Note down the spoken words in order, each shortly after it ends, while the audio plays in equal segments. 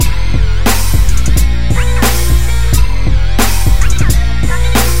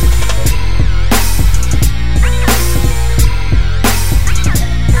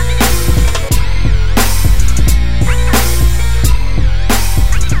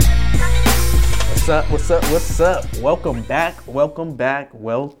What's up? What's up? What's up? Welcome back. Welcome back.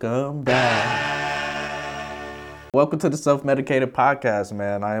 Welcome back. Welcome to the Self-Medicated Podcast,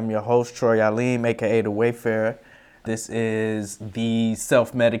 man. I am your host, Troy Aleem, aka The Wayfarer. This is the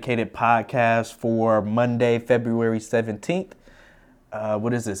Self-Medicated Podcast for Monday, February 17th.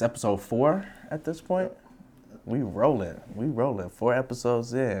 What is this? Episode 4 at this point? We rolling. 4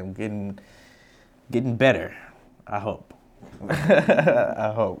 episodes in. Getting better, I hope.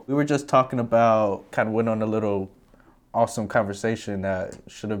 I hope. We were just talking about, kind of went on a little awesome conversation that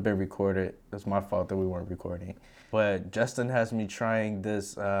should have been recorded. It's my fault that we weren't recording. But Justin has me trying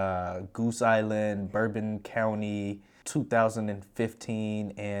this Goose Island, Bourbon County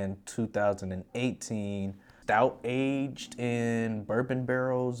 2015 and 2018 stout aged in bourbon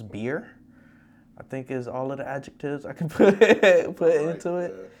barrels beer. I think is all of the adjectives I can put into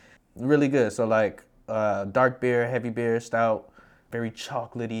it. Really good. So like dark beer, heavy beer, stout, very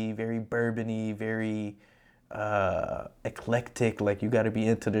chocolatey, very bourbony, very eclectic. Like you got to be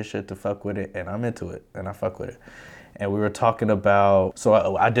into this shit to fuck with it, and I'm into it, and I fuck with it. And we were talking about,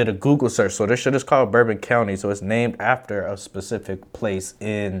 so I did a Google search. So this shit is called Bourbon County, so it's named after a specific place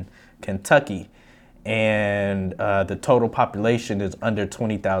in Kentucky. And the total population is under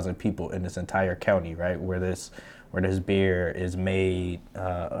 20,000 people in this entire county, right? Where this beer is made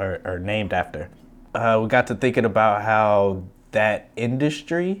or named after. We got to thinking about how that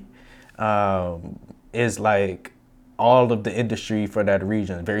industry is like all of the industry for that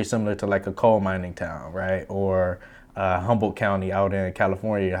region, very similar to like a coal mining town, right? Or Humboldt County out in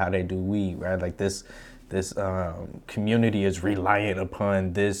California, how they do weed, right? Like this community is reliant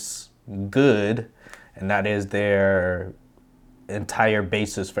upon this good, and that is their entire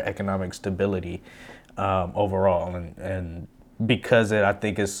basis for economic stability overall. And because I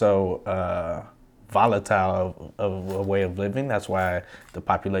think is so volatile of a way of living, that's why the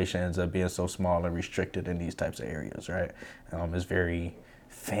population ends up being so small and restricted in these types of areas, right? It's very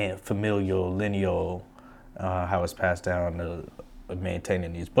familial, lineal, how it's passed down to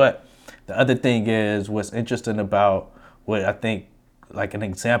maintaining these. But the other thing is, what's interesting about what I think, like an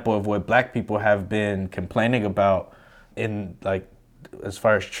example of what black people have been complaining about in like as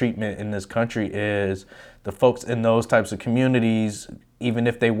far as treatment in this country, is the folks in those types of communities, even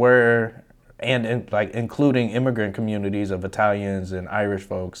if they were, and like including immigrant communities of Italians and Irish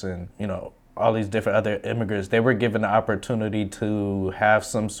folks and, you know, all these different other immigrants, they were given the opportunity to have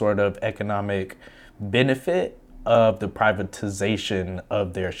some sort of economic benefit of the privatization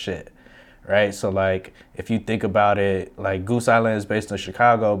of their shit, right? So like if you think about it, like Goose Island is based in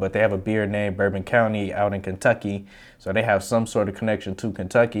Chicago, but they have a beer named Bourbon County out in Kentucky. So they have some sort of connection to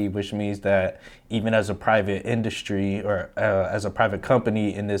Kentucky, which means that even as a private industry or as a private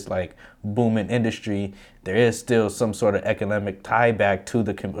company in this like booming industry, there is still some sort of economic tie back to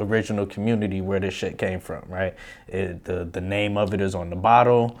the original community where this shit came from, right? The name of it is on the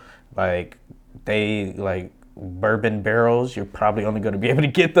bottle. Like they like bourbon barrels, you're probably only going to be able to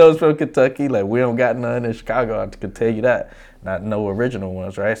get those from Kentucky. Like we don't got none in Chicago, I can tell you that. Not no original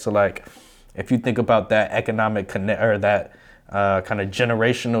ones, right? So like if you think about that economic connect or that kind of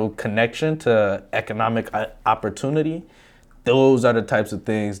generational connection to economic opportunity, those are the types of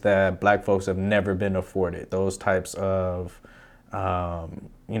things that black folks have never been afforded. Those types of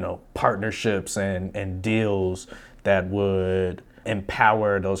partnerships and deals that would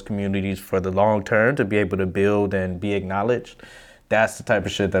empower those communities for the long term to be able to build and be acknowledged. That's the type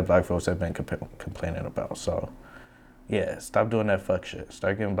of shit that black folks have been complaining about. So yeah, stop doing that fuck shit.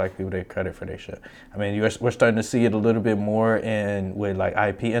 Start giving black people their credit for their shit. I mean, we're starting to see it a little bit more with like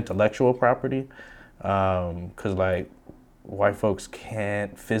IP, intellectual property, because like white folks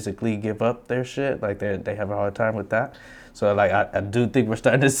can't physically give up their shit. Like they have a hard time with that. So like I do think we're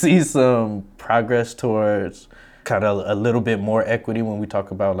starting to see some progress towards kind of a little bit more equity when we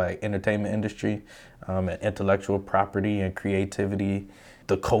talk about like entertainment industry, and intellectual property and creativity,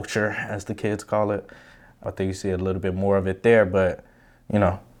 the culture as the kids call it. I think you see a little bit more of it there, but you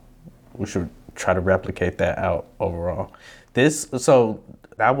know, we should try to replicate that out overall. So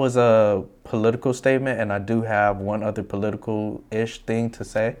that was a political statement, and I do have one other political-ish thing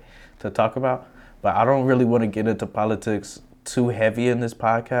to talk about, but I don't really want to get into politics too heavy in this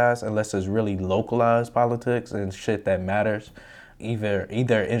podcast unless it's really localized politics and shit that matters, either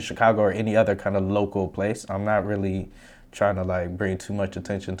in Chicago or any other kind of local place. I'm not really trying to like bring too much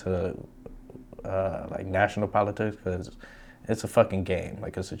attention to like national politics, because it's a fucking game,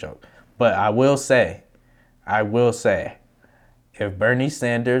 like it's a joke. But I will say, if Bernie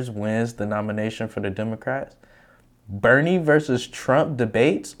Sanders wins the nomination for the Democrats, Bernie versus Trump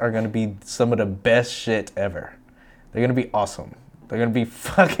debates are going to be some of the best shit ever. They're going to be awesome. They're gonna be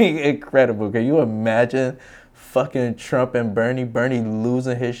fucking incredible. Can you imagine fucking Trump and Bernie? Bernie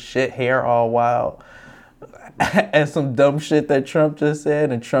losing his shit, hair all wild, and some dumb shit that Trump just said,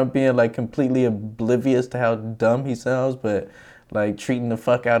 and Trump being like completely oblivious to how dumb he sounds, but like treating the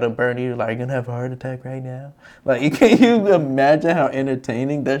fuck out of Bernie, like, you're gonna have a heart attack right now. Like, can you imagine how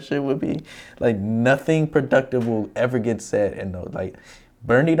entertaining that shit would be? Like, nothing productive will ever get said, and no, like,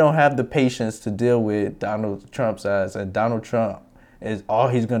 Bernie don't have the patience to deal with Donald Trump's ass, and Donald Trump is all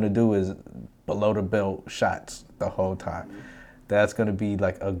he's gonna do is below the belt shots the whole time. That's gonna be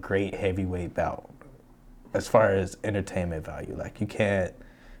like a great heavyweight bout as far as entertainment value. Like, you can't,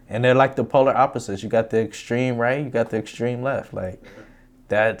 and they're like the polar opposites. You got the extreme right, you got the extreme left. Like,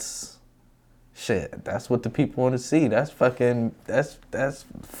 that's shit. That's what the people want to see. That's fucking, that's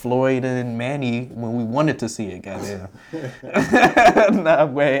Floyd and Manny when we wanted to see it, goddamn.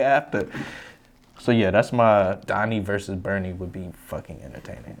 Not way after. So yeah, that's my Donnie versus Bernie would be fucking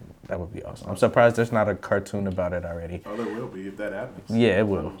entertaining. That would be awesome. I'm surprised there's not a cartoon about it already. Oh, there will be if that happens. Yeah, it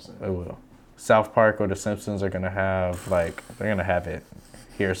will. 100%. It will. South Park or The Simpsons are gonna have they're gonna have it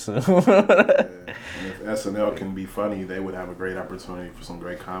here soon. Yeah. And if SNL can be funny, they would have a great opportunity for some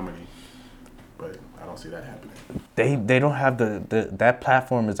great comedy. But I don't see that happening. They don't have that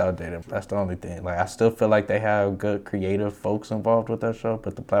platform is outdated. That's the only thing. Like, I still feel like they have good creative folks involved with that show,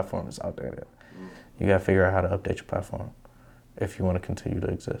 but the platform is outdated. You gotta figure out how to update your platform if you want to continue to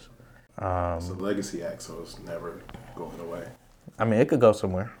exist. It's a legacy act, so it's never going away. I mean, it could go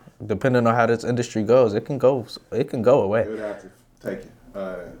somewhere. Depending on how this industry goes, it can go away. It would have to take it.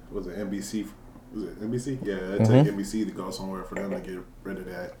 Was it NBC? Was it NBC? Yeah, it'd take NBC to go somewhere for them to get rid of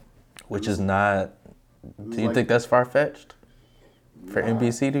that. Which is not. Do you think that's far fetched for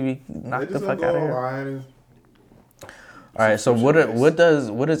NBC to be knocked the fuck out of here? All right, so what does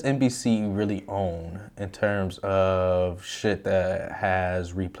NBC really own in terms of shit that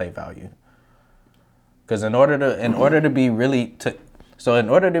has replay value? Because in order to be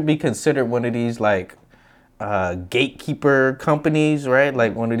considered one of these like gatekeeper companies, right?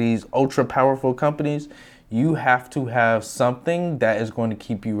 Like one of these ultra powerful companies, you have to have something that is going to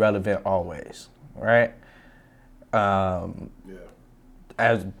keep you relevant always, right?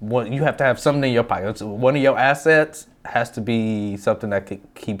 As one, you have to have something in your pocket. So one of your assets has to be something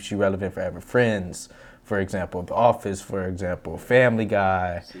that keeps you relevant forever. Friends, for example, The Office, for example, Family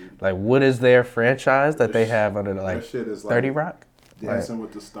Guy. Like, what is their franchise that they have under like 30 Rock? Dancing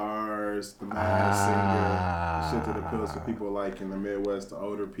with the Stars, The Masked Singer, shit that appeals to people like in the Midwest, the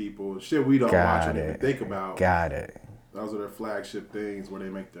older people, shit we don't watch or even think about. Got it. Those are their flagship things where they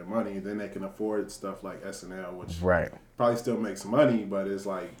make their money. Then they can afford stuff like SNL, which probably still makes money, but it's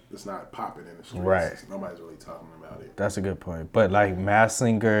like it's not popping in the streets. Right. Nobody's really talking about it. That's a good point. But like Masked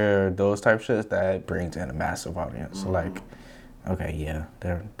Singer, those type shits, that brings in a massive audience. So like, okay, yeah,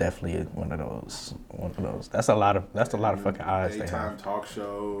 they're definitely one of those. That's a lot of fucking eyes they have. Daytime talk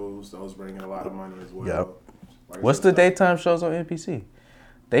shows, those bring in a lot of money as well. Yep. Like, what's the daytime shows on NBC?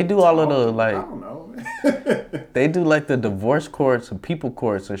 They do all of the like. I don't know. They do like the divorce courts and people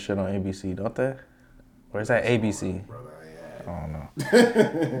courts and shit on NBC, don't they? Or is that ABC? I don't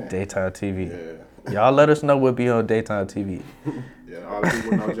know. Daytime TV. Yeah. Y'all let us know what be on daytime TV. Yeah, all the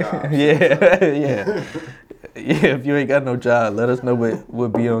people with no jobs. Yeah. If you ain't got no job, let us know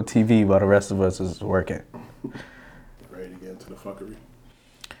what be on TV while the rest of us is working. Ready to get into the fuckery?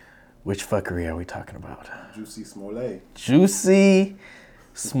 Which fuckery are we talking about? Jussie Smollett. Jussie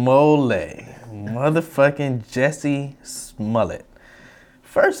Smollett. Motherfucking Jussie Smollett.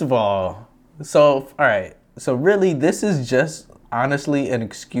 First of all, so really this is just honestly an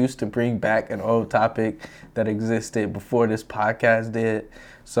excuse to bring back an old topic that existed before this podcast did.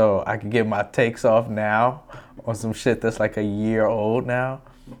 So I could get my takes off now on some shit that's like a year old now.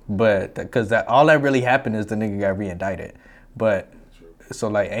 But because all that really happened is the nigga got re-indicted. But so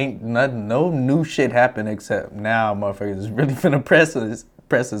like no new shit happened except now motherfuckers is really finna press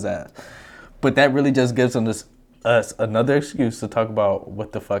his ass. But that really just gives us another excuse to talk about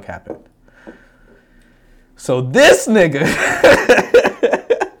what the fuck happened. So this nigga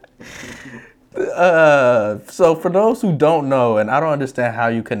so for those who don't know, and I don't understand how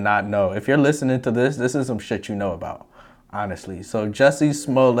you could not know, if you're listening to this is some shit you know about, honestly. So Jussie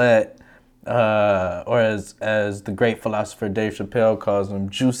Smollett, or as the great philosopher Dave Chappelle calls him,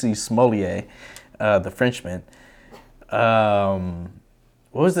 Juicy Smollett, the Frenchman. What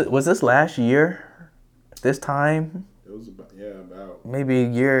was it? Was this last year? This time? It was about maybe a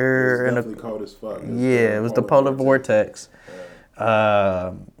year. It was definitely cold as fuck. It was the polar vortex.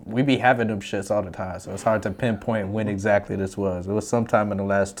 We be having them shits all the time, so it's hard to pinpoint when exactly this was. It was sometime in the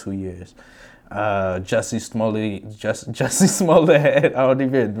last 2 years. Jussie Smollett. I don't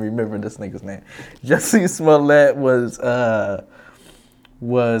even remember this nigga's name. Jussie Smollett was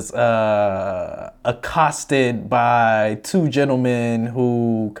accosted by two gentlemen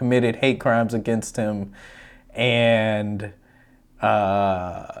who committed hate crimes against him, and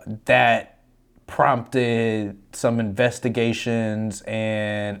that prompted some investigations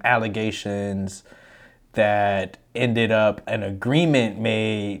and allegations that ended up an agreement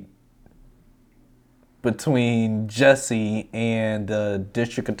made between Jussie and the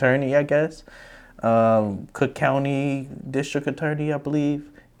district attorney, I guess. Cook County District Attorney, I believe,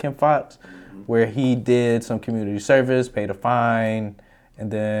 Kim Foxx, where he did some community service, paid a fine, and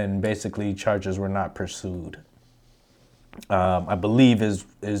then basically charges were not pursued. I believe is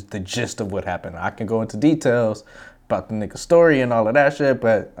the gist of what happened. I can go into details about the nigga story and all of that shit,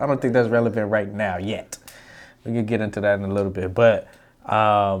 but I don't think that's relevant right now yet. We can get into that in a little bit. But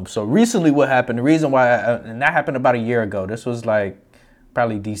so recently what happened, the reason why, and that happened about a year ago. This was like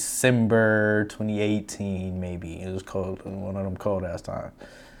probably December 2018, maybe. It was cold, one of them cold ass times.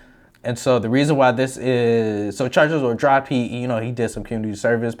 And so the reason why this is, so charges were dropped. He did some community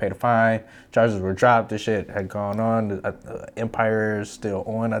service, paid a fine. Charges were dropped. This shit had gone on. Empire is still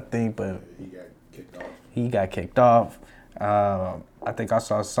on, I think, but he got kicked off. I think I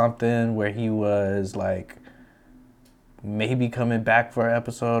saw something where he was like maybe coming back for an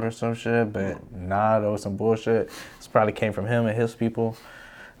episode or some shit, but nah, that was some bullshit. This probably came from him and his people.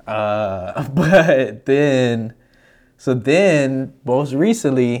 But then most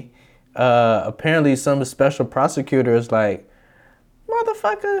recently, apparently some special prosecutor is like,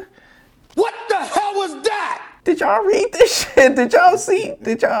 motherfucker, what the hell was that? Did y'all read this shit? Did y'all see?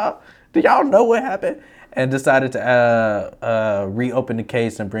 Did y'all know what happened? And decided to reopen the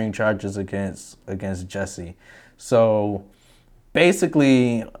case and bring charges against Jussie. So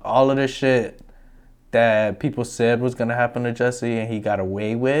basically, all of this shit that people said was gonna happen to Jussie and he got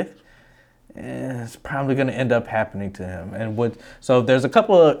away with, it's probably gonna end up happening to him. And so there's a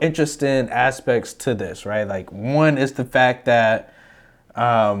couple of interesting aspects to this, right? Like, one is the fact that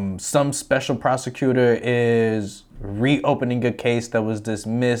some special prosecutor is reopening a case that was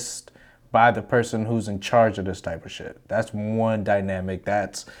dismissed by the person who's in charge of this type of shit. That's one dynamic.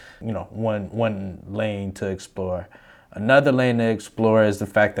 That's, one lane to explore. Another lane to explore is the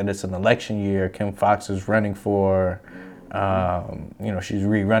fact that it's an election year. Kim Foxx is running for, she's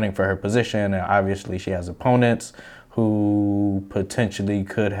rerunning for her position, and obviously she has opponents who potentially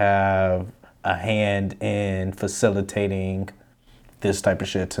could have a hand in facilitating this type of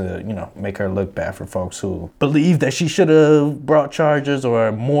shit to, make her look bad for folks who believe that she should have brought charges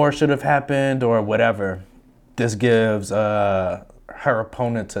or more should have happened or whatever. This gives her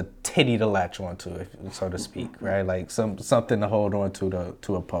opponents a titty to latch onto, so to speak, right? Like something to hold on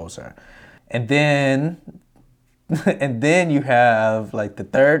to oppose her. And then you have like the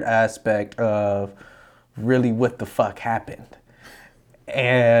third aspect of really what the fuck happened.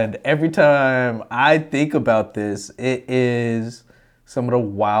 And every time I think about this, it is some of the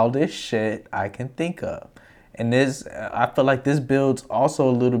wildest shit I can think of. And I feel like this builds also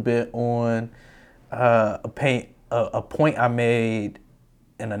a little bit on a point I made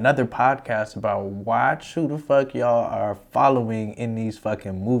in another podcast about watch who the fuck y'all are following in these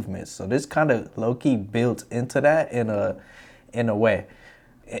fucking movements. So this kind of low-key builds into that in a way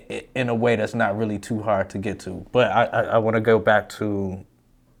that's not really too hard to get to. But I want to go back to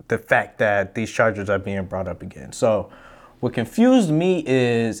the fact that these charges are being brought up again. So what confused me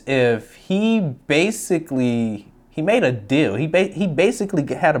is if he made a deal. He basically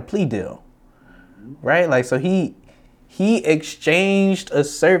had a plea deal, right? Like, so he exchanged a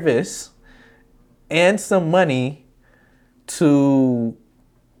service and some money to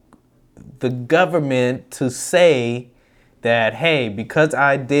the government to say that, hey, because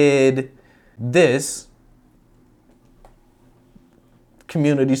I did this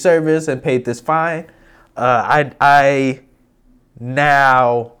community service and paid this fine, I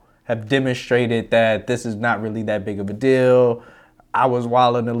now have demonstrated that this is not really that big of a deal. I was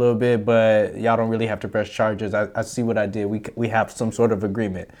wilding a little bit, but y'all don't really have to press charges. I see what I did. We have some sort of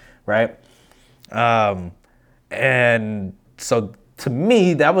agreement, right? And so to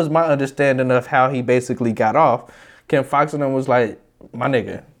me, that was my understanding of how he basically got off. Kim Foxx and them was like, my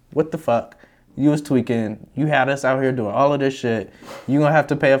nigga, what the fuck? You was tweaking. You had us out here doing all of this shit. You gonna have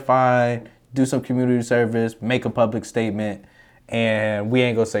to pay a fine, do some community service, make a public statement, and we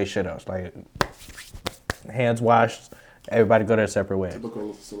ain't gonna say shit else. Like, hands washed, everybody go their separate ways.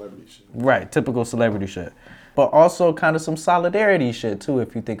 Typical celebrity shit. Right, typical celebrity shit. But also kind of some solidarity shit too,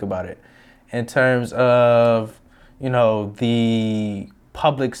 if you think about it. In terms of, the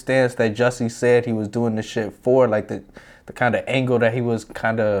public stance that Jussie said he was doing the shit for, like the kind of angle that he was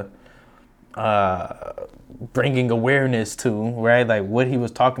kind of bringing awareness to, right? Like what he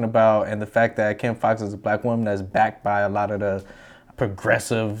was talking about, and the fact that Kim Fox is a black woman that's backed by a lot of the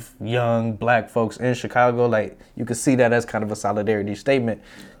progressive young black folks in Chicago. Like you could see that as kind of a solidarity statement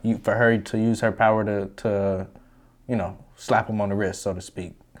for her to use her power to slap him on the wrist, so to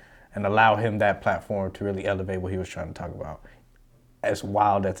speak, and allow him that platform to really elevate what he was trying to talk about. As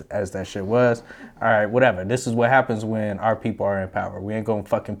wild as that shit was, all right, whatever. This is what happens when our people are in power. We ain't gonna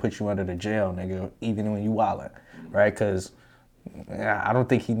fucking put you under the jail, nigga, even when you wildin', right? Because I don't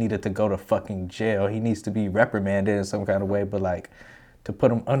think he needed to go to fucking jail. He needs to be reprimanded in some kind of way, but like to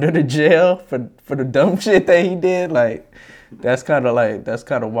put him under the jail for the dumb shit that he did, like that's kind of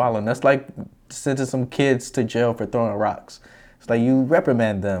wildin'. That's like sending some kids to jail for throwing rocks. It's like you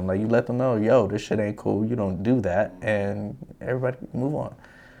reprimand them, like you let them know, yo, this shit ain't cool, you don't do that, and everybody move on.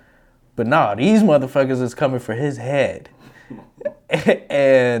 But nah, these motherfuckers is coming for his head.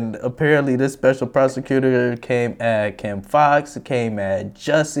 And apparently this special prosecutor came at Kim Fox, came at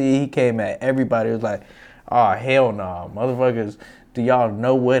Jussie, he came at everybody. It was like, oh, hell no, motherfuckers, do y'all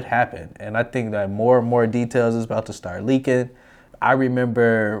know what happened? And I think that more and more details is about to start leaking. I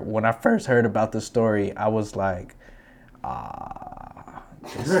remember when I first heard about this story, I was like,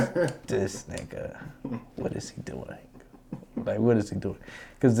 this nigga, what is he doing? Like, what is he doing?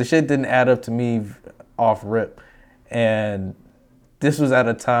 Because the shit didn't add up to me off rip. And this was at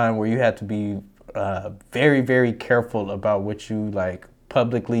a time where you had to be very, very careful about what you like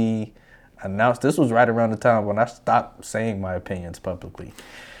publicly announced. This was right around the time when I stopped saying my opinions publicly.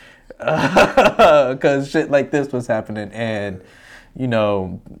 Because shit like this was happening. And,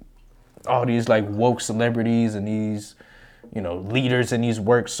 all these like woke celebrities and these leaders in these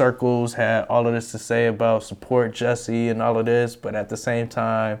work circles had all of this to say about support Jussie and all of this, but at the same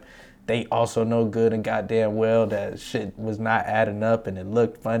time, they also know good and goddamn well that shit was not adding up and it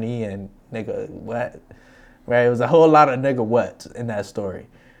looked funny and nigga what, right? It was a whole lot of nigga what in that story.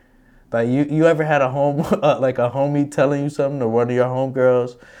 Like you ever had a like a homie telling you something, or one of your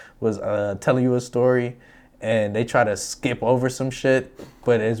homegirls was telling you a story and they try to skip over some shit,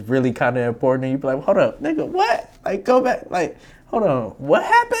 but it's really kind of important, and you be like, hold up, nigga, what? Like, go back, like, hold on, what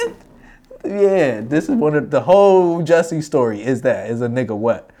happened? Yeah, this is one of the whole Jussie story is a nigga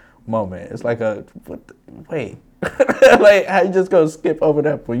what moment. It's like wait. Like, how you just gonna skip over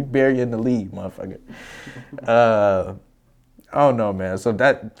that when you bury in the lead, motherfucker? I don't know, man. So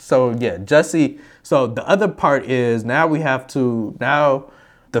yeah, Jussie, so the other part is now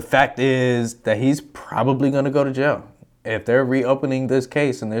the fact is that he's probably going to go to jail. If they're reopening this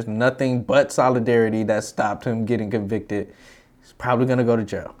case and there's nothing but solidarity that stopped him getting convicted, he's probably going to go to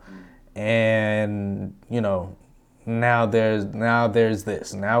jail. And, now there's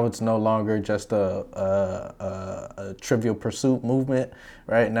this. Now it's no longer just a Trivial Pursuit movement,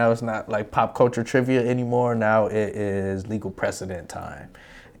 right? Now it's not like pop culture trivia anymore. Now it is legal precedent time.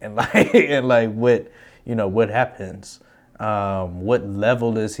 And what happens? What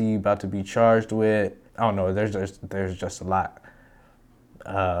level is he about to be charged with? I don't know. There's just a lot.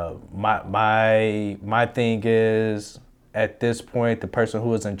 My thing is, at this point, the person who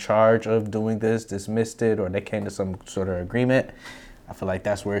was in charge of doing this dismissed it, or they came to some sort of agreement. I feel like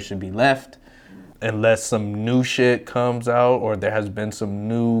that's where it should be left, unless some new shit comes out or there has been some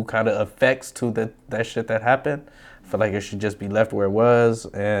new kind of effects to that shit that happened. I feel like it should just be left where it was,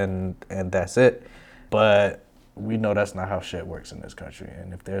 and that's it. But we know that's not how shit works in this country.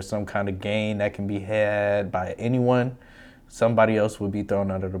 And if there's some kind of gain that can be had by anyone, somebody else would be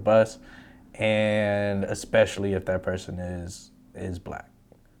thrown under the bus. And especially if that person is black.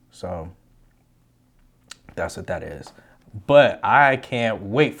 So that's what that is. But I can't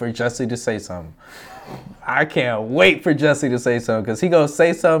wait for Jussie to say something. Because he gonna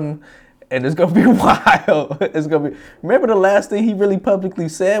say something and it's gonna be wild. Remember the last thing he really publicly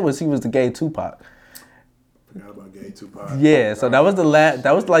said was he was the gay Tupac. Forgot about gay Tupac. Yeah, so that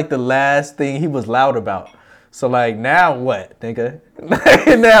was like the last thing he was loud about. So like now what, nigga?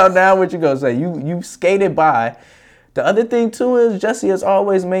 now what you gonna say? You skated by. The other thing too is Jussie has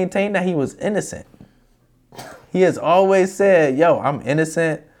always maintained that he was innocent. He has always said, yo, I'm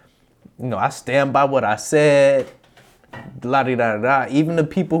innocent. I stand by what I said. La-di-da-da-da. Even the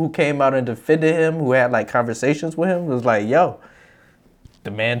people who came out and defended him, who had like conversations with him, was like, yo,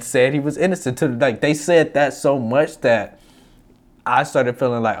 the man said he was innocent. They said that so much that I started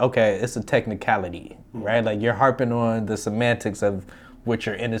feeling like, okay, it's a technicality, right? Like you're harping on the semantics of what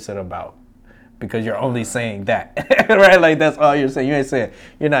you're innocent about because you're only saying that, right? Like that's all you're saying. You ain't saying,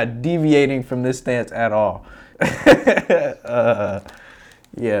 you're not deviating from this stance at all.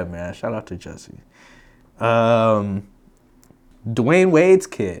 Yeah, man. Shout out to Jesse. Dwayne Wade's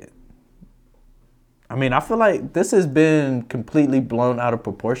kid. I mean, I feel like this has been completely blown out of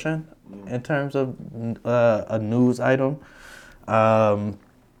proportion in terms of a news item.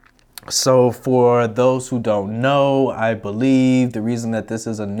 So for those who don't know, I believe the reason that this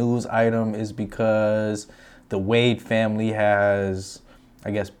is a news item is because the Wade family has,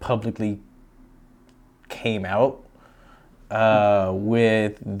 I guess, publicly came out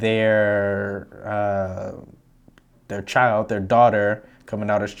with their child, their daughter, coming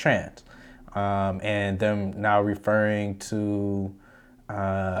out as trans. And them now referring to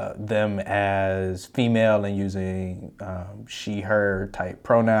them as female and using she, her type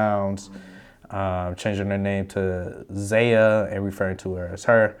pronouns, changing their name to Zaya and referring to her as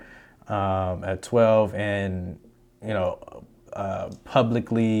her at 12, and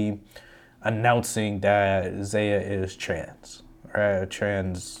publicly announcing that Zaya is trans, right?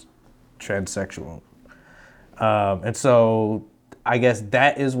 Transsexual. And so I guess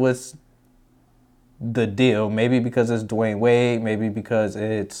that is what's the deal. Maybe because it's Dwayne Wade, maybe because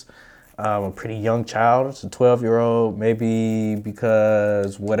it's a pretty young child, it's a 12-year-old, maybe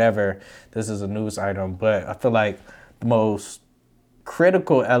because whatever, this is a news item. But I feel like the most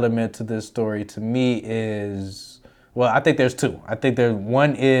critical element to this story to me is, well, I think there's two. I think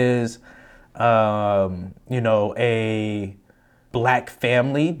one is, a Black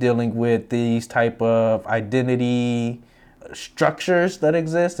family dealing with these type of identity structures that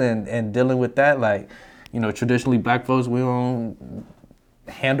exist and dealing with that. Like, traditionally Black folks, we don't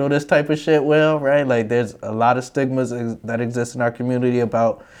handle this type of shit well, right? Like, there's a lot of stigmas that exist in our community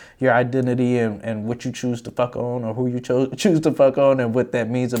about your identity and what you choose to fuck on, or who you choose to fuck on, and what that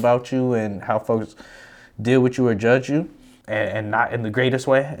means about you and how folks deal with you or judge you, and not in the greatest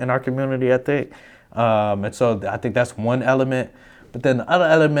way in our community, I think. And so I think that's one element. But then the other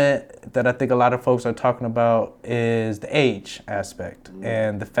element that I think a lot of folks are talking about is the age aspect,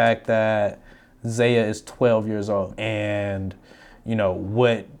 and the fact that Zaya is 12 years old. And,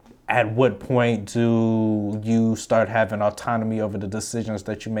 at what point do you start having autonomy over the decisions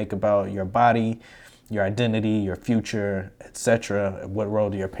that you make about your body, your identity, your future, etc.? What role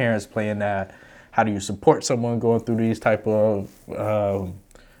do your parents play in that? How do you support someone going through these type of,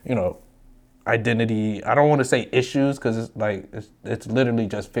 identity? I don't want to say issues, because it's literally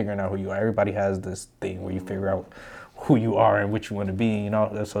just figuring out who you are. Everybody has this thing where you figure out who you are and what you want to be,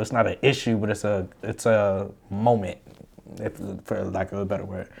 so it's not an issue, but it's a moment, for lack of a better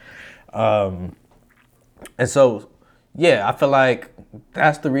word. And so yeah, I feel like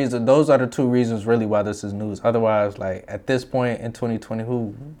that's the reason. Those are the two reasons really why this is news. Otherwise, like, at this point in 2020,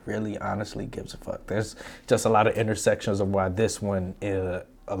 who really honestly gives a fuck? There's just a lot of intersections of why this one is,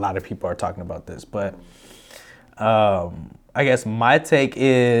 a lot of people are talking about this. But I guess my take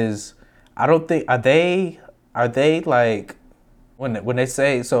is, I don't think, are they like, when they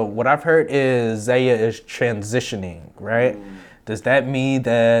say, so what I've heard is Zaya is transitioning, right? Does that mean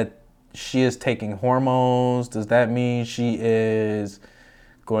that she is taking hormones? Does that mean she is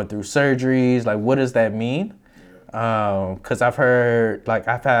going through surgeries? Like, what does that mean? Because I've heard, like,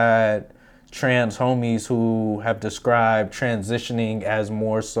 I've had trans homies who have described transitioning as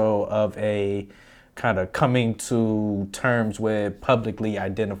more so of a kind of coming to terms with publicly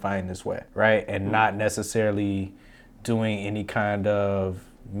identifying this way, right? And not necessarily doing any kind of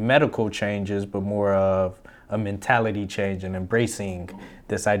medical changes, but more of a mentality change and embracing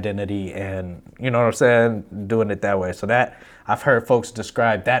this identity, and, you know what I'm saying, doing it that way. So that, I've heard folks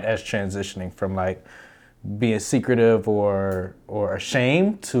describe that as transitioning from, like, being secretive or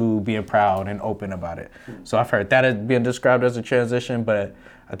ashamed to being proud and open about it. So I've heard that as being described as a transition, but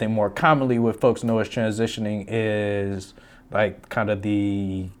I think more commonly what folks know as transitioning is, like, kind of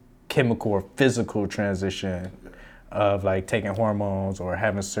the chemical or physical transition of, like, taking hormones or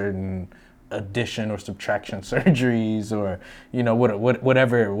having certain addition or subtraction surgeries, or, you know,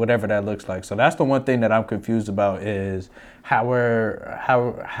 whatever that looks like. So that's the one thing that I'm confused about, is how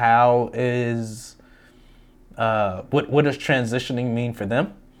is what does transitioning mean for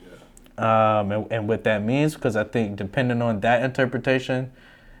them, and what that means, because I think depending on that interpretation,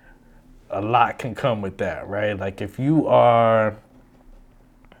 a lot can come with that, right? Like, if you are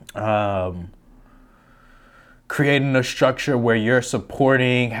creating a structure where you're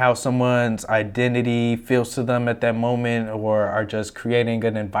supporting how someone's identity feels to them at that moment, or are just creating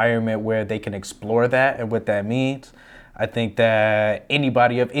an environment where they can explore that and what that means, I think that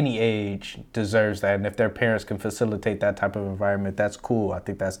anybody of any age deserves that. And if their parents can facilitate that type of environment, that's cool. I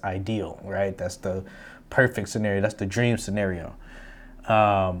think that's ideal, right? That's the perfect scenario. That's the dream scenario.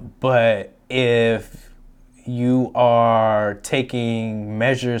 But if you are taking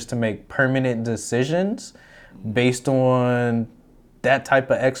measures to make permanent decisions based on that type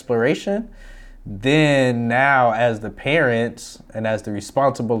of exploration, then now as the parents and as the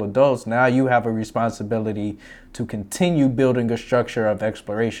responsible adults, now you have a responsibility to continue building a structure of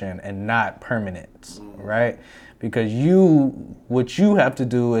exploration and not permanence, right? Because what you have to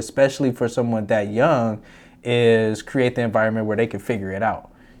do, especially for someone that young, is create the environment where they can figure it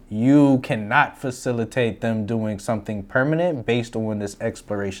out. You cannot facilitate them doing something permanent based on this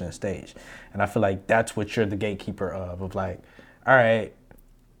exploration stage. And I feel like that's what you're the gatekeeper of like, all right,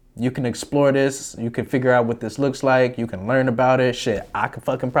 you can explore this, you can figure out what this looks like, you can learn about it. Shit, I could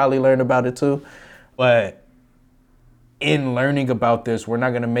fucking probably learn about it too. But in learning about this, we're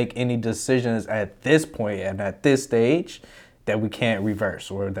not gonna make any decisions at this point and at this stage that we can't reverse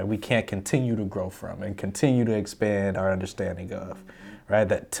or that we can't continue to grow from and continue to expand our understanding of, right?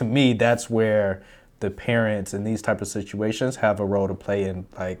 That to me, that's where the parents in these type of situations have a role to play in,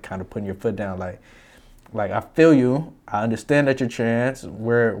 like kind of putting your foot down, like I feel you. I understand that you're trans.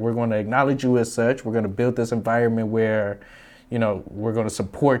 We're going to acknowledge you as such. We're going to build this environment where, we're going to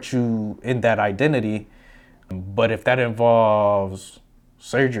support you in that identity. But if that involves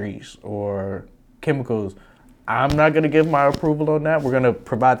surgeries or chemicals, I'm not going to give my approval on that. We're going to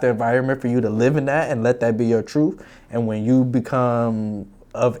provide the environment for you to live in that and let that be your truth. And when you become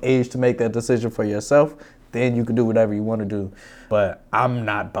of age to make that decision for yourself, then you can do whatever you want to do. But I'm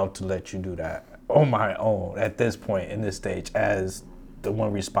not about to let you do that on my own at this point in this stage as the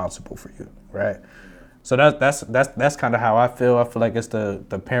one responsible for you, right? So that's kind of how I feel. I feel like it's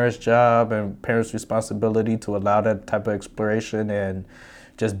the parents' job and parents' responsibility to allow that type of exploration and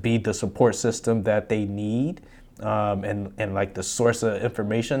just be the support system that they need, and like the source of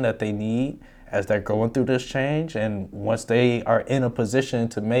information that they need as they're going through this change. And once they are in a position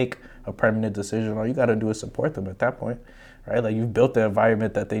to make a permanent decision, all you got to do is support them at that point, right? Like you've built the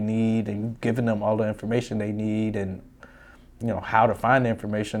environment that they need and you've given them all the information they need and how to find the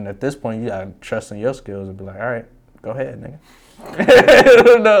information. At this point, you got to trust in your skills and be like, all right, go ahead, nigga.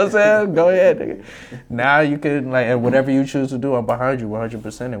 You know what I'm saying? Go ahead, nigga. Now you can, and whatever you choose to do, I'm behind you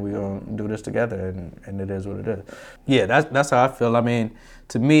 100%, and we're going to do this together, and it is what it is. Yeah, that's how I feel. I mean,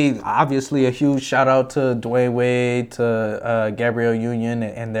 to me, obviously a huge shout out to Dwayne Wade, to Gabrielle Union,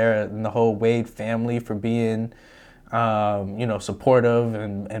 and the whole Wade family for being, supportive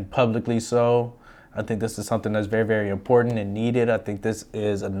and publicly so. I think this is something that's very, very important and needed. I think this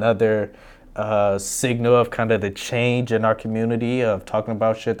is another signal of kind of the change in our community of talking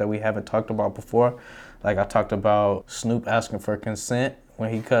about shit that we haven't talked about before. Like I talked about Snoop asking for consent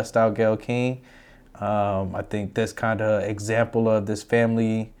when he cussed out Gayle King. I think this kind of example of this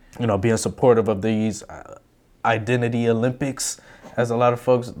family, being supportive of these identity Olympics, as a lot of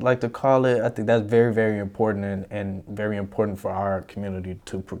folks like to call it, I think that's very, very important and very important for our community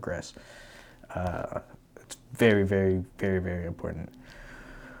to progress. It's very, very, very, very important.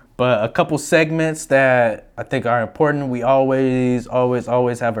 But a couple segments that I think are important. We always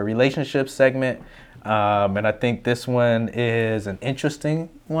have a relationship segment. And I think this one is an interesting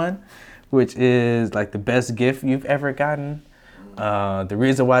one, which is like the best gift you've ever gotten. The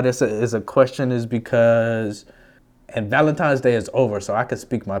reason why this is a question is because, and Valentine's Day is over, so I can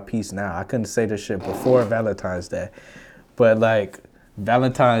speak my piece now. I couldn't say this shit before Valentine's Day. But like,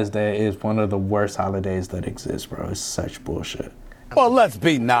 Valentine's Day is one of the worst holidays that exist, bro. It's such bullshit. Well, let's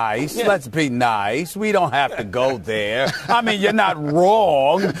be nice. Yeah. Let's be nice. We don't have to go there. I mean, you're not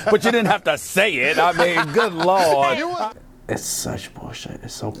wrong, but you didn't have to say it. I mean, good Lord. It's such bullshit.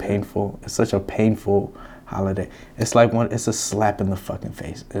 It's so painful. It's such a painful holiday. It's like it's a slap in the fucking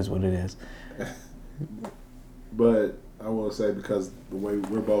face is what it is. But I will say, because the way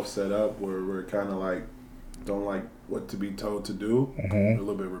we're both set up, we're kind of like, don't like what to be told to do. Mm-hmm. We're a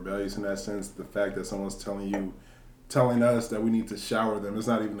little bit rebellious in that sense. The fact that someone's telling us that we need to shower them. It's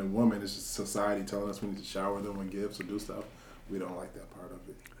not even a woman. It's just society telling us we need to shower them with gifts or do stuff. We don't like that part of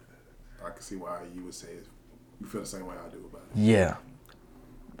it. I can see why you would say it. You feel the same way I do about it. Yeah.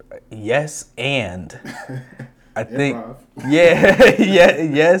 Yes, and I think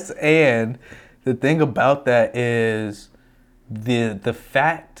yes, and the thing about that is the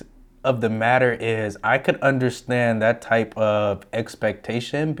fact of the matter is I could understand that type of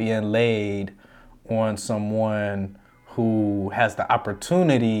expectation being laid on someone who has the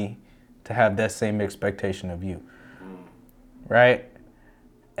opportunity to have that same expectation of you, right?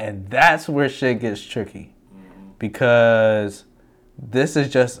 And that's where shit gets tricky, because this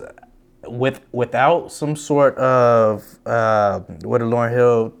is just without some sort of what did Lauryn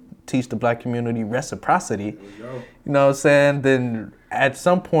Hill teach the black community, reciprocity. You know what I'm saying? Then at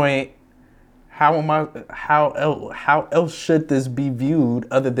some point, how else should this be viewed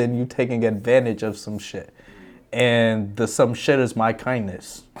other than you taking advantage of some shit? And the some shit is my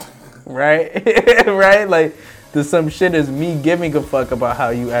kindness. Right? Right? Like the some shit is me giving a fuck about how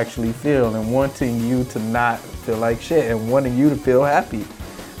you actually feel and wanting you to not feel like shit and wanting you to feel happy.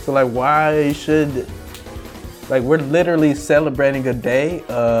 So like why should like we're literally celebrating a day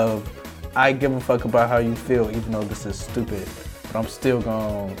of I give a fuck about how you feel even though this is stupid, but I'm still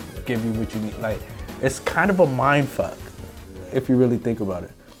gonna give you what you need. Like it's kind of a mind fuck if you really think about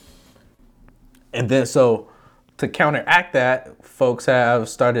it. And then so to counteract that, folks have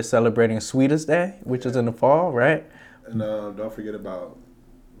started celebrating Sweetest Day, which is in the fall, right? And don't forget about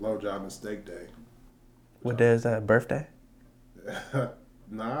Blowjob and Steak Day. What day is that? Birthday?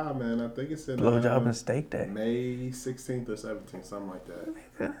 Nah, man, I think it's in Blowjob and Steak Day. May 16th or 17th, something like that.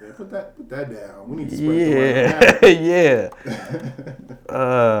 Yeah, put that down. We need to spread the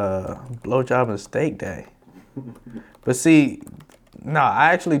word. Blowjob and Steak Day. But see, no,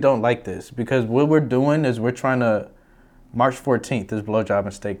 I actually don't like this because what we're doing is we're trying to. March 14th is Blowjob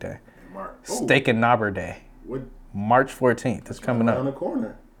and Steak Day. Steak and Knobber Day. What? March 14th. It's coming up. Around the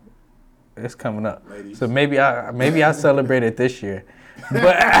corner. It's coming up. Ladies. So maybe I celebrate it this year.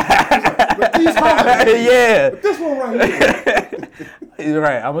 But these holidays. Yeah. But this one right here. You're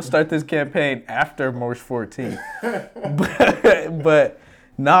right. I'm gonna start this campaign after March 14th. but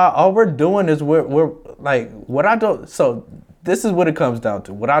nah, all we're doing is we're like what I don't. So this is what it comes down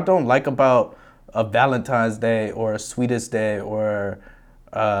to. What I don't like about a Valentine's Day or a Sweetest Day or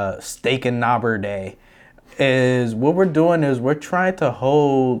Steak and Knobber Day is what we're doing is we're trying to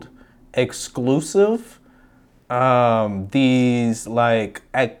hold exclusive these like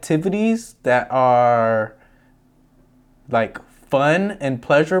activities that are like fun and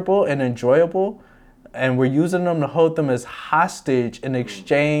pleasurable and enjoyable, and we're using them to hold them as hostage in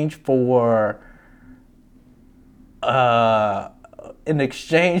exchange for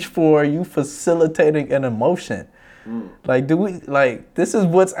you facilitating an emotion. Like this is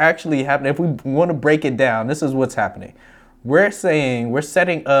what's actually happening. If we want to break it down, this is what's happening. We're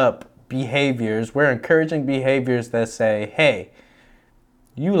setting up behaviors, we're encouraging behaviors that say, hey,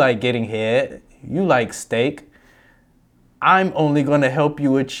 you like getting head, you like steak, I'm only going to help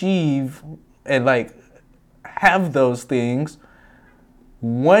you achieve and like have those things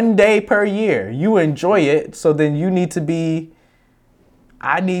 1 day per year. You enjoy it, so then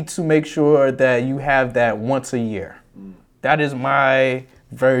I need to make sure that you have that once a year. That is my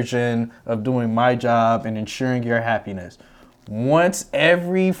version of doing my job and ensuring your happiness. Once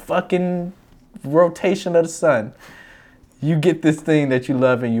every fucking rotation of the sun, you get this thing that you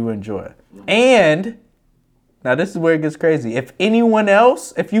love and you enjoy. And now this is where it gets crazy. If you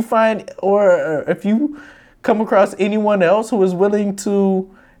come across anyone else who is willing to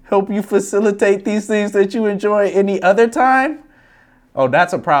help you facilitate these things that you enjoy any other time, oh,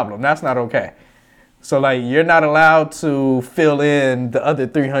 that's a problem. That's not okay. So like you're not allowed to fill in the other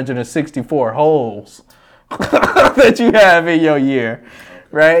 364 holes that you have in your year,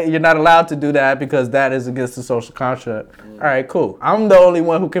 right? You're not allowed to do that because that is against the social construct. All right, cool. I'm the only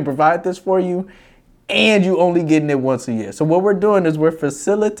one who can provide this for you, and you only getting it once a year. So what we're doing is we're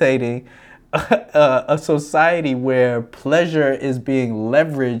facilitating a society where pleasure is being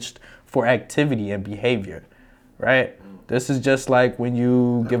leveraged for activity and behavior, right? This is just like when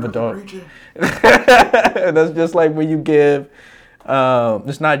you give a dog. That's just like when you give.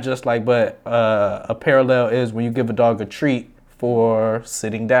 It's not just like, but a parallel is when you give a dog a treat for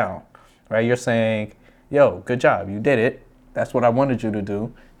sitting down, right? You're saying, "Yo, good job, you did it. That's what I wanted you to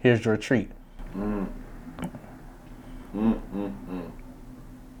do. Here's your treat."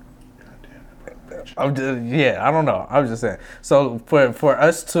 I don't know. I was just saying. So for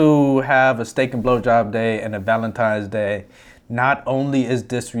us to have a steak and blowjob day and a Valentine's Day, not only is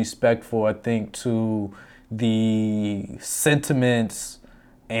disrespectful, I think, to the sentiments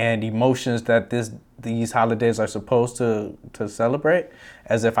and emotions that these holidays are supposed to celebrate,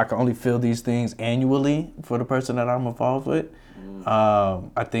 as if I can only feel these things annually for the person that I'm involved with.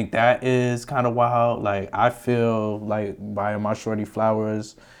 I think that is kind of wild. Like I feel like buying my shorty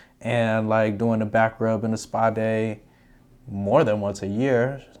flowers and like doing a back rub and a spa day more than once a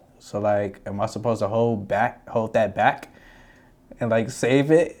year. So like, am I supposed to hold that back and like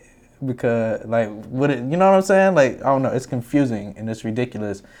save it? Because like, you know what I'm saying? Like, I don't know, it's confusing and it's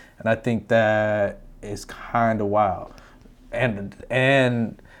ridiculous. And I think that is kind of wild.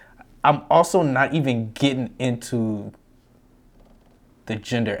 And I'm also not even getting into the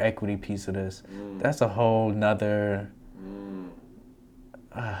gender equity piece of this. That's a whole nother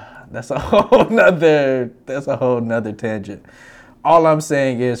tangent. all I'm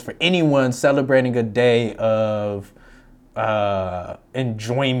saying is for anyone celebrating a day of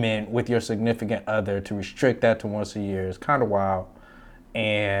enjoyment with your significant other, to restrict that to once a year is kind of wild.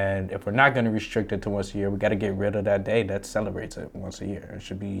 And if we're not going to restrict it to once a year, we got to get rid of that day that celebrates it once a year. It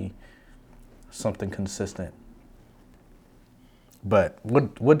should be something consistent. But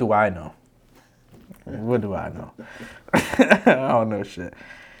what do I know? What do I know? I don't know shit.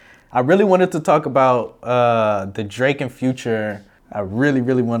 I really wanted to talk about the Drake and Future. I really,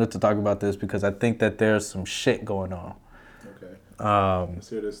 really wanted to talk about this because I think that there's some shit going on. Okay. Let's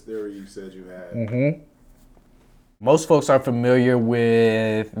hear this theory you said you had. Most folks are familiar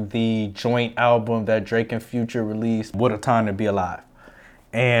with the joint album that Drake and Future released, What a Time to Be Alive.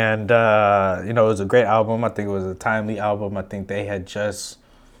 And, it was a great album. I think it was a timely album. I think they had just,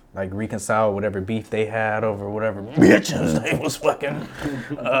 reconciled whatever beef they had over whatever bitches they was fucking.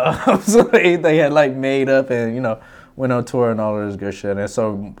 So they had, made up and, went on tour and all of this good shit. And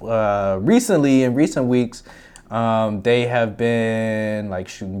so recently, in recent weeks, they have been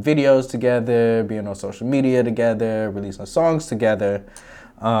shooting videos together, being on social media together, releasing songs together.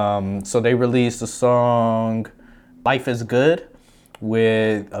 So they released a song, Life is Good,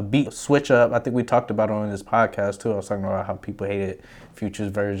 with a beat switch up. I think we talked about it on this podcast too. I was talking about how people hated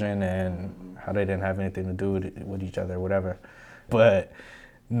Future's version and how they didn't have anything to do with each other or whatever. But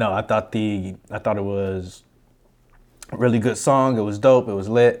no, I thought it was a really good song. It was dope. It was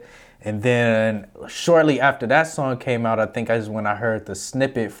lit. And then shortly after that song came out, I think when I heard the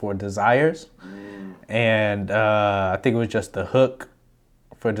snippet for Desires. And I think it was just the hook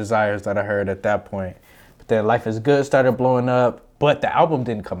for Desires that I heard at that point. But then Life is Good started blowing up, but the album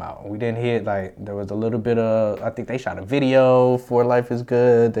didn't come out. We didn't hear there was a little bit of, I think they shot a video for Life is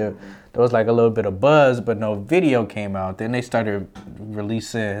Good. There was a little bit of buzz, but no video came out. Then they started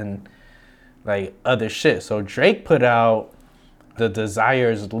releasing other shit. So Drake put out the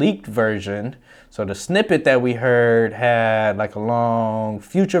Desires leaked version. So the snippet that we heard had a long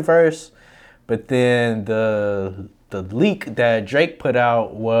Future verse, but then the leak that Drake put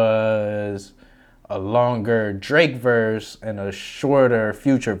out was a longer Drake verse and a shorter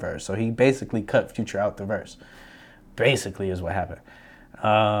Future verse. So he basically cut Future out the verse. Basically is what happened.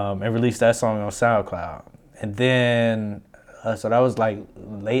 And released that song on SoundCloud. And then, so that was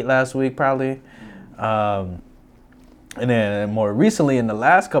late last week probably. And then more recently, in the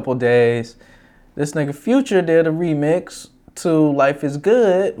last couple days, this nigga Future did a remix to Life is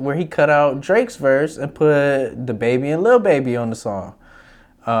Good where he cut out Drake's verse and put the Baby and Lil Baby on the song,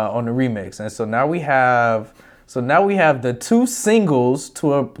 on the remix. And so now we have the two singles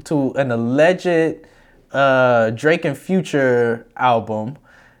to an alleged Drake and Future album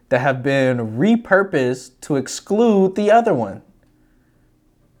that have been repurposed to exclude the other one.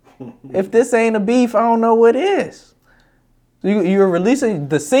 If this ain't a beef, I don't know what is. You're releasing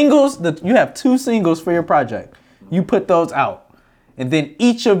the singles, you have two singles for your project. You put those out. And then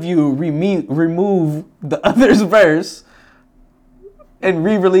each of you remove the other's verse and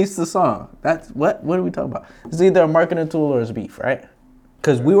re-release the song. That's what are we talking about? It's either a marketing tool or it's beef, right?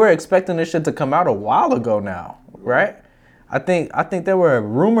 Because we were expecting this shit to come out a while ago now, right? I think there were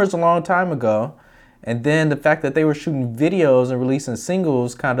rumors a long time ago. And then the fact that they were shooting videos and releasing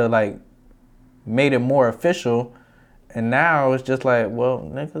singles kind of made it more official. And now it's just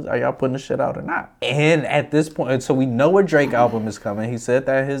well, niggas, are y'all putting this shit out or not? And at this point, so we know a Drake album is coming. He said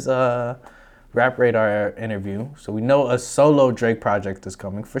that his Rap Radar interview. So we know a solo Drake project is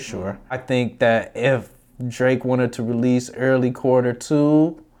coming for sure. I think that if Drake wanted to release early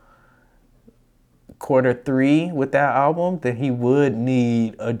Q2, Q3 with that album, then he would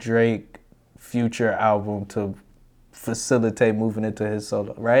need a Drake Future album to facilitate moving into his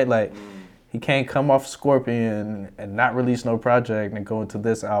solo, right? He can't come off Scorpion and not release no project and go into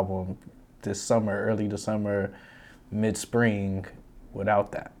this album this summer, early December, mid-spring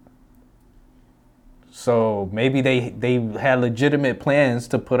without that. So maybe they had legitimate plans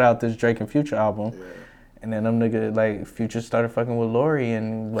to put out this Drake and Future album. Yeah. And then them nigga, Future started fucking with Lori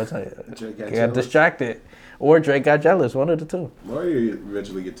and got distracted. Or Drake got jealous, one of the two. Lori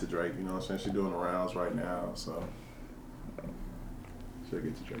eventually get to Drake, you know what I'm saying? She's doing the rounds right now, so she'll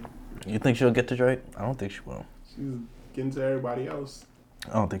get to Drake. You think she'll get to Drake? I don't think she will. She's getting to everybody else.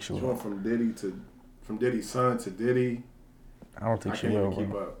 I don't think she will. She went from Diddy's son to Diddy. I don't think she will.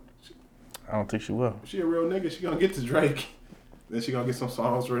 Keep up. I don't think she will. If she a real nigga, she gonna get to Drake. Then she gonna get some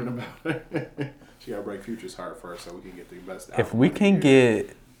songs written about her. She gotta break Future's heart first, so we can get the best album. If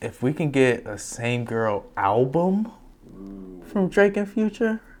we can get a Same Girl album from Drake and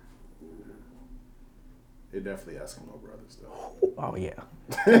Future, it definitely Eskimo Brothers though. Oh yeah.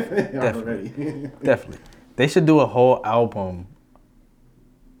 Definitely. Definitely. They should do a whole album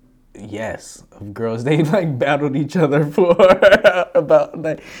Yes, of girls they like battled each other for about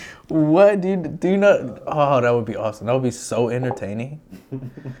like what do you know? Oh, that would be awesome. That would be so entertaining.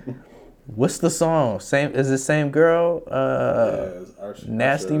 What's the song? Same is the same girl? It's Usher.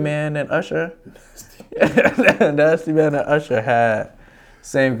 Nasty Usher. Man and Usher. Nasty Man and Usher had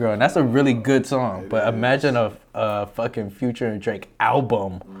same girl, and that's a really good song. But imagine a fucking Future and Drake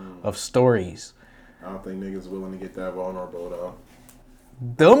album of stories. I don't think niggas willing to get that vulnerable though.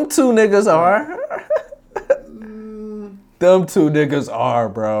 Them two niggas are. Them two niggas are,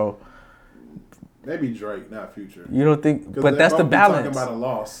 bro. Maybe Drake, not Future. You don't think? 'Cause But they that's the both be talking balance. about a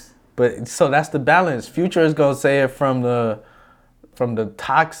loss. But so that's the balance. Future is gonna say it from the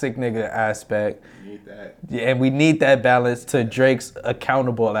toxic nigga aspect. You need that. Yeah, and we need that balance to Drake's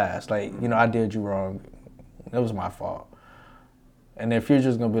accountable ass. Like, you know, I did you wrong. It was my fault. And then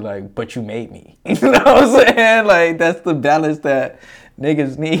Future's gonna be like, but you made me. You know what I'm saying? Like, that's the balance that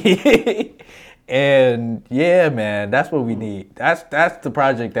niggas need. And yeah, man, that's what we need. That's the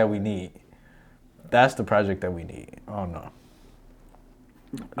project that we need. That's the project that we need. Oh no.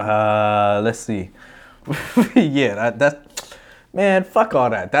 Let's see. Yeah, that's man, fuck all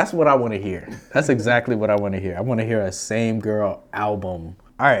that. That's what I want to hear. That's exactly what I want to hear. I want to hear a Same Girl album.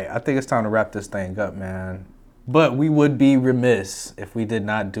 All right, I think it's time to wrap this thing up, man. But we would be remiss if we did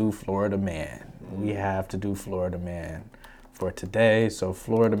not do Florida Man. We have to do Florida Man for today. So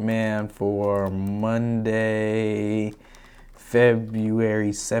Florida Man for Monday,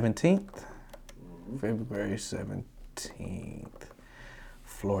 February 17th. February 17th.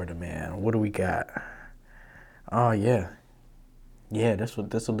 Florida Man. What do we got? Oh yeah. Yeah, this will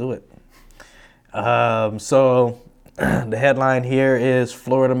do it. So the headline here is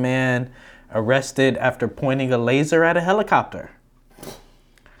Florida Man arrested after pointing a laser at a helicopter.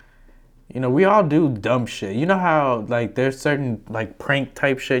 You know, we all do dumb shit. You know how like there's certain like prank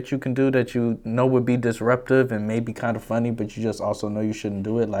type shit you can do that you know would be disruptive and maybe kind of funny, but you just also know you shouldn't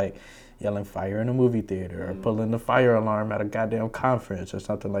do it, like yelling fire in a movie theater or pulling the fire alarm at a goddamn conference or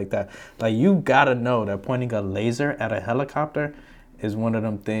something like that. Like, you gotta know that pointing a laser at a helicopter is one of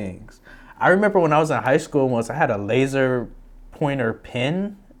them things. I remember when I was in high school once, I had a laser pointer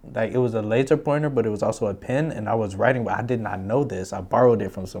pen. Like, it was a laser pointer, but it was also a pen, and I was writing, but I did not know this. I borrowed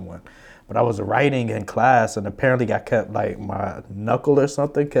it from someone. But I was writing in class, and apparently I kept, like, my knuckle or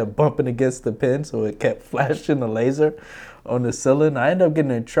something kept bumping against the pen, so it kept flashing the laser on the ceiling. I ended up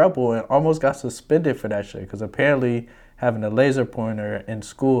getting in trouble and almost got suspended for that shit, because apparently having a laser pointer in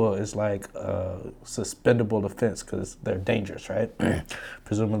school is like a suspendable offense because they're dangerous, right?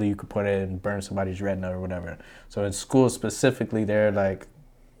 Presumably you could point it and burn somebody's retina or whatever. So in school specifically, they're like,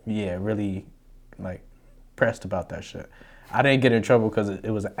 yeah, really like pressed about that shit. I didn't get in trouble because it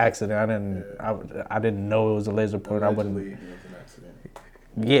was an accident. I didn't know it was a laser pointer. Allegedly, it was an accident.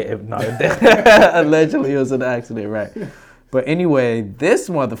 Yeah, no, allegedly it was an accident, right? But anyway, this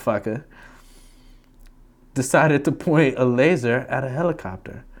motherfucker decided to point a laser at a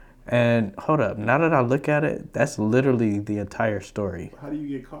helicopter. And hold up, now that I look at it, that's literally the entire story. How do you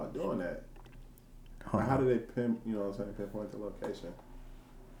get caught doing that? How do they pinpoint the location?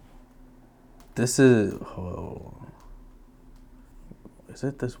 This is, is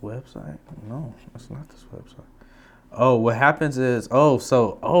it this website? No, it's not this website. Oh, what happens is,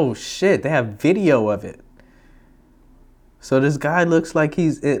 oh shit, they have video of it. So this guy looks like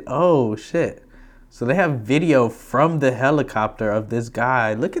oh shit. So they have video from the helicopter of this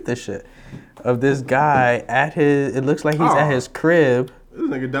guy. Look at this shit. Of this guy it looks like he's at his crib. This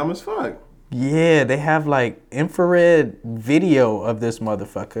nigga dumb as fuck. Yeah, they have like infrared video of this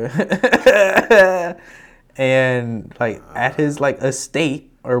motherfucker. And like at his like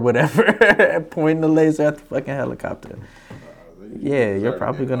estate or whatever, pointing the laser at the fucking helicopter. Yeah, you're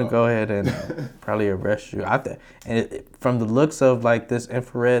probably gonna go ahead and probably arrest you. From the looks of like this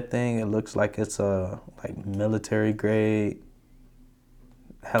infrared thing, it looks like it's a like military grade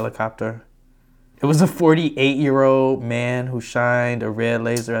helicopter. It was a 48-year-old man who shined a red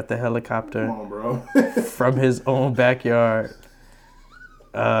laser at the helicopter. Come on, bro. From his own backyard.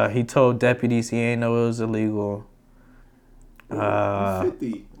 He told deputies he ain't know it was illegal.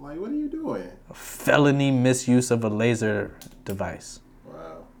 50. Like, what are you doing? Felony misuse of a laser device.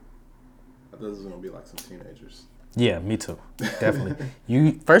 Wow. I thought this was gonna be like some teenagers. Yeah, me too. Definitely.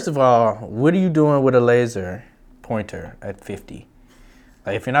 First of all, what are you doing with a laser pointer at 50?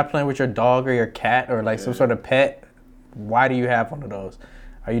 Like, if you're not playing with your dog or your cat or like some sort of pet, why do you have one of those?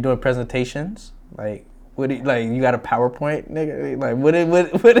 Are you doing presentations? Like, what do you, like, you got a PowerPoint, nigga? Like, what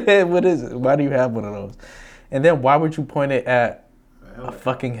is it? Why do you have one of those? And then why would you point it at a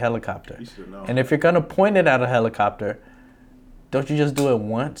fucking helicopter? You should know. And if you're gonna point it at a helicopter, don't you just do it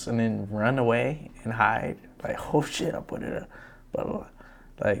once and then run away and hide? Like, oh shit, I put it up. Blah, blah, blah.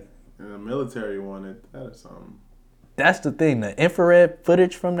 Like, and the military wanted that or something. That's the thing. The infrared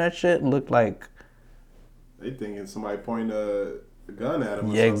footage from that shit looked like. They thinking somebody pointing a gun at him.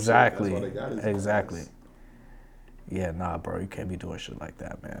 Yeah, exactly. That's why they got his exactly. ass. Yeah, nah, bro, you can't be doing shit like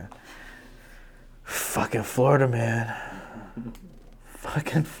that, man. Fucking Florida, man.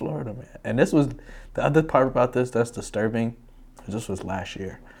 Fucking Florida, man. And this was the other part about this that's disturbing. This was last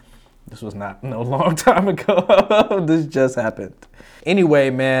year. This was not no long time ago. This just happened. Anyway,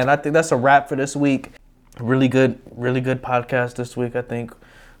 man, I think that's a wrap for this week. Really good podcast this week. I think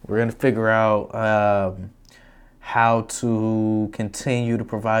we're gonna figure out how to continue to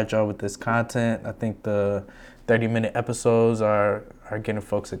provide y'all with this content. I think the 30-minute episodes are getting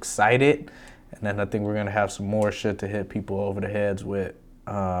folks excited. And then I think we're going to have some more shit to hit people over the heads with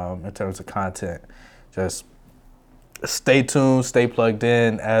in terms of content. Just stay tuned, stay plugged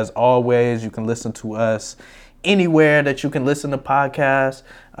in. As always, you can listen to us anywhere that you can listen to podcasts.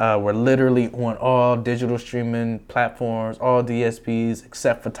 We're literally on all digital streaming platforms, all DSPs,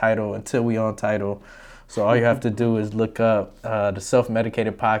 except for Tidal, until we on Tidal. So all you have to do is look up the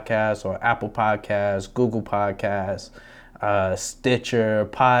Self-Medicated Podcast on Apple Podcasts, Google Podcasts, Stitcher,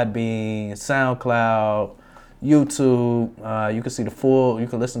 Podbean, SoundCloud, YouTube. You can see you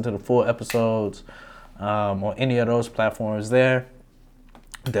can listen to the full episodes on any of those platforms there.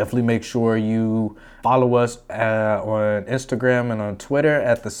 Definitely make sure you follow us on Instagram and on Twitter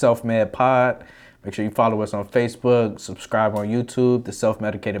at the Self-Med Pod. Make sure you follow us on Facebook, subscribe on YouTube, the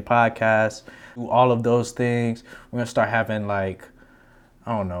Self-Medicated Podcast. Do all of those things. We're going to start having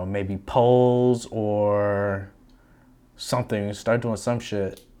maybe polls or something. Start doing some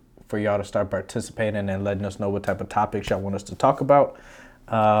shit for y'all to start participating and letting us know what type of topics y'all want us to talk about.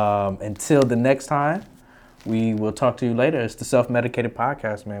 Until the next time, we will talk to you later. It's the Self-Medicated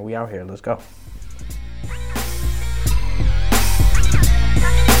Podcast, man. We out here. Let's go.